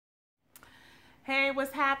Hey,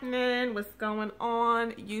 what's happening? What's going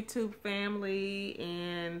on, YouTube family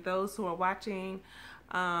and those who are watching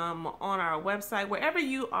on our website, wherever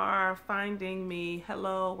you are finding me?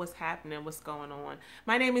 Hello, what's happening? What's going on?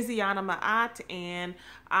 My name is Iana Ma'at, and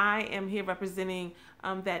I am here representing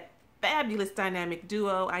that fabulous dynamic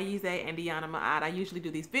duo, Ayize and Iana Ma'at. I usually do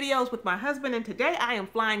these videos with my husband, and today I am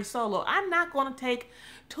flying solo. I'm not going to take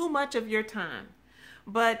too much of your time.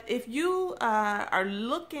 But if you are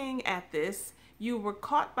looking at this, you were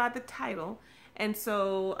caught by the title, and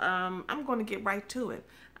so I'm going to get right to it.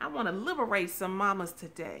 I want to liberate some mamas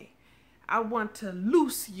today. I want to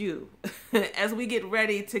loose you as we get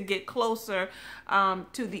ready to get closer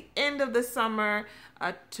to the end of the summer.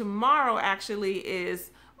 Tomorrow actually is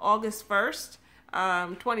August 1st.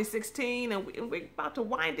 2016, and we're about to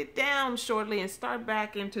wind it down shortly and start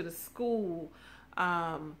back into the school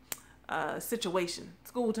situation,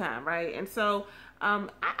 school time, right? And so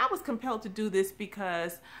I was compelled to do this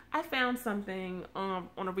because I found something on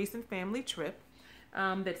a recent family trip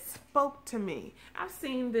that spoke to me. I've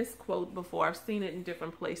seen this quote before. I've seen it in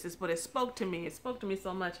different places, but it spoke to me. It spoke to me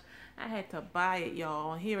so much, I had to buy it,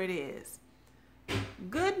 y'all. Here it is.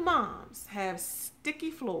 Good moms have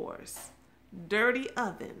sticky floors, dirty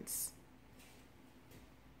ovens,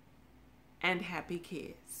 and happy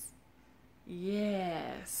kids.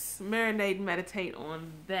 Yes, marinate and meditate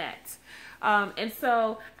on that. And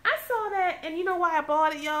so I saw that, and you know why I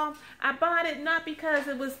bought it, y'all? I bought it not because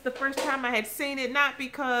it was the first time I had seen it, not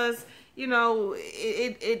because, you know,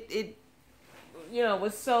 it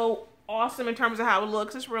was so awesome in terms of how it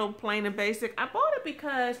looks. It's real plain and basic. I bought it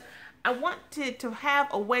because I wanted to have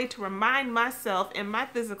a way to remind myself in my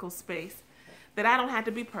physical space that I don't have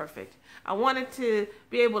to be perfect. I wanted to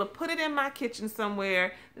be able to put it in my kitchen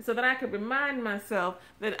somewhere so that I could remind myself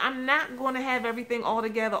that I'm not going to have everything all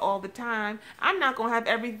together all the time. I'm not going to have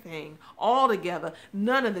everything all together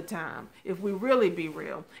none of the time, if we really be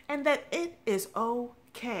real. And that it is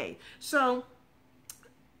okay. So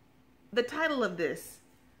the title of this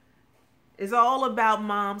is all about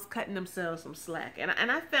moms cutting themselves some slack. And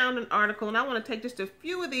I found an article, and I want to take just a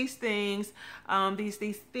few of these things,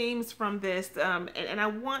 these themes from this, and I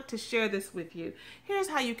want to share this with you. Here's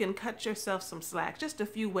how you can cut yourself some slack, just a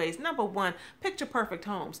few ways. Number one, picture perfect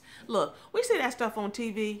homes. Look, we see that stuff on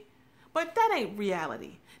TV, but that ain't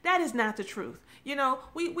reality. That is not the truth. You know,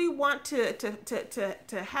 we want to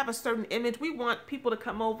have a certain image. We want people to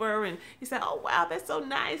come over and you say, oh, wow, that's so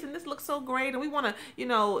nice, and this looks so great. And we want to, you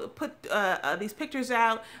know, put these pictures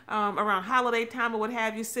out around holiday time or what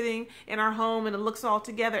have you, sitting in our home, and it looks all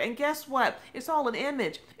together. And guess what? It's all an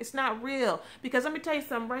image. It's not real. Because let me tell you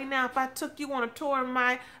something right now. If I took you on a tour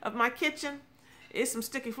of my kitchen, it's some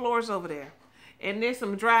sticky floors over there. And there's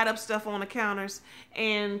some dried up stuff on the counters,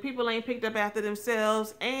 and people ain't picked up after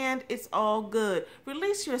themselves, and it's all good.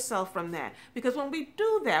 Release yourself from that, because when we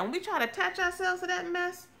do that, when we try to attach ourselves to that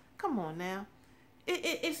mess, come on now,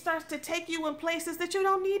 it starts to take you in places that you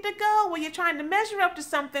don't need to go, where you're trying to measure up to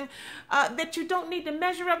something that you don't need to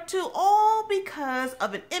measure up to, all because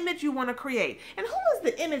of an image you want to create. And who is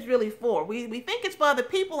the image really for? We think it's for other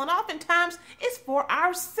people, and oftentimes it's for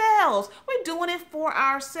ourselves. We're doing it for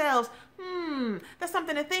ourselves. That's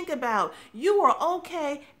something to think about. You are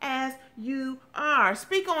okay as you are.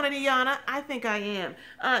 Speak on it, Iana. I think I am.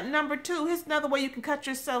 Number two, here's another way you can cut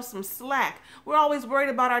yourself some slack. We're always worried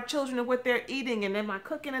about our children and what they're eating, and am I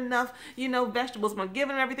cooking enough, vegetables? Am I giving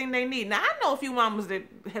them everything they need? Now, I know a few mamas that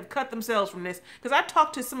have cut themselves from this, because I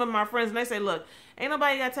talked to some of my friends, and they say, look, ain't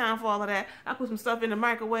nobody got time for all of that. I put some stuff in the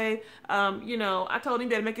microwave. I told him you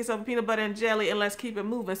better make yourself a peanut butter and jelly, and let's keep it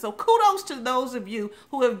moving. So kudos to those of you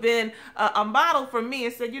who have been a model for me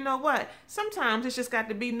and said, you know what? Sometimes it's just got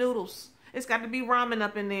to be noodles. It's got to be ramen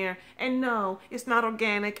up in there. And no, it's not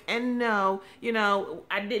organic. And no,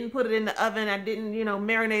 I didn't put it in the oven. I didn't,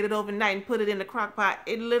 marinate it overnight and put it in the crock pot.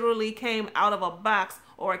 It literally came out of a box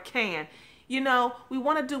or a can. We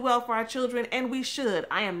want to do well for our children, and we should.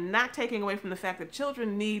 I am not taking away from the fact that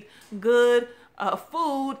children need good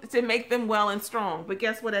food to make them well and strong. But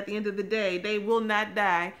guess what? At the end of the day, they will not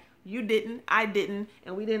die. You didn't, I didn't,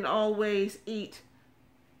 and we didn't always eat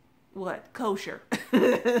kosher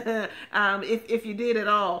if you did at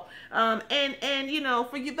all. And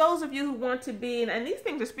for you, those of you who want to be, and these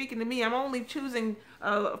things are speaking to me, I'm only choosing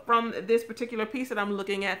from this particular piece that I'm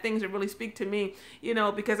looking at, things that really speak to me, you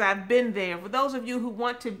know, because I've been there. For those of you who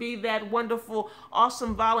want to be that wonderful,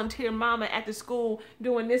 awesome volunteer mama at the school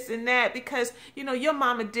doing this and that, because, you know, your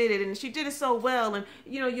mama did it and she did it so well, and,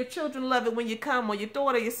 you know, your children love it when you come, or your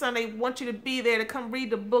daughter, your son, they want you to be there, to come read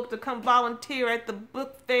the book, to come volunteer at the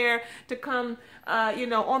book fair, to come, you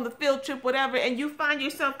know, on the field trip, whatever, and you find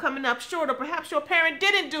yourself coming up short, or perhaps your parent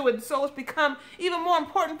didn't do it, so it's become even more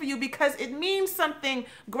important for you because it means something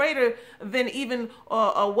greater than even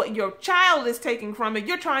what your child is taking from it.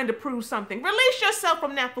 You're trying to prove something. Release yourself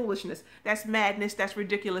from that foolishness. That's madness. That's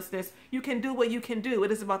ridiculousness. You can do what you can do.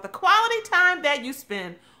 It is about the quality time that you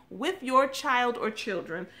spend with your child or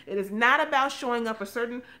children. It is not about showing up a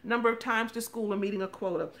certain number of times to school or meeting a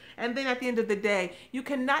quota. And then at the end of the day, you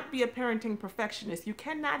cannot be a parenting perfectionist. You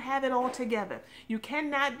cannot have it all together. You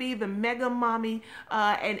cannot be the mega mommy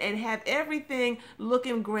and have everything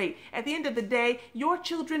looking great. At the end of the day, your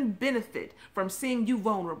children benefit from seeing you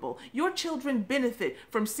vulnerable. Your children benefit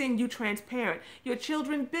from seeing you transparent. Your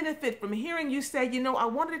children benefit from hearing you say, you know, I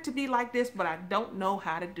wanted it to be like this, but I don't know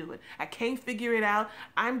how to do it. I can't figure it out.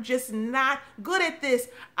 I'm just not good at this.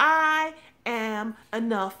 I am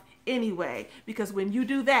enough anyway. Because when you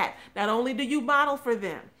do that, not only do you model for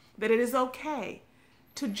them that it is okay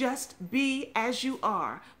to just be as you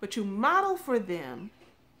are, but you model for them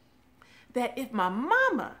that if my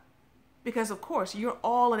mama, because of course you're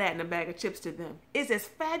all of that in a bag of chips to them, is as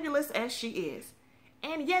fabulous as she is,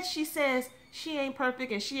 and yet she says she ain't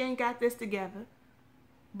perfect and she ain't got this together,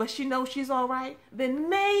 but she knows she's all right, then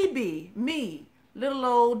maybe me, little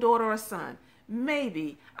old daughter or son,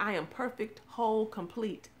 maybe I am perfect, whole,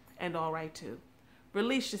 complete, and all right too.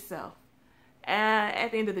 Release yourself.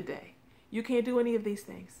 At the end of the day, you can't do any of these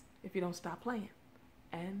things if you don't stop playing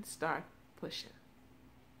and start pushing.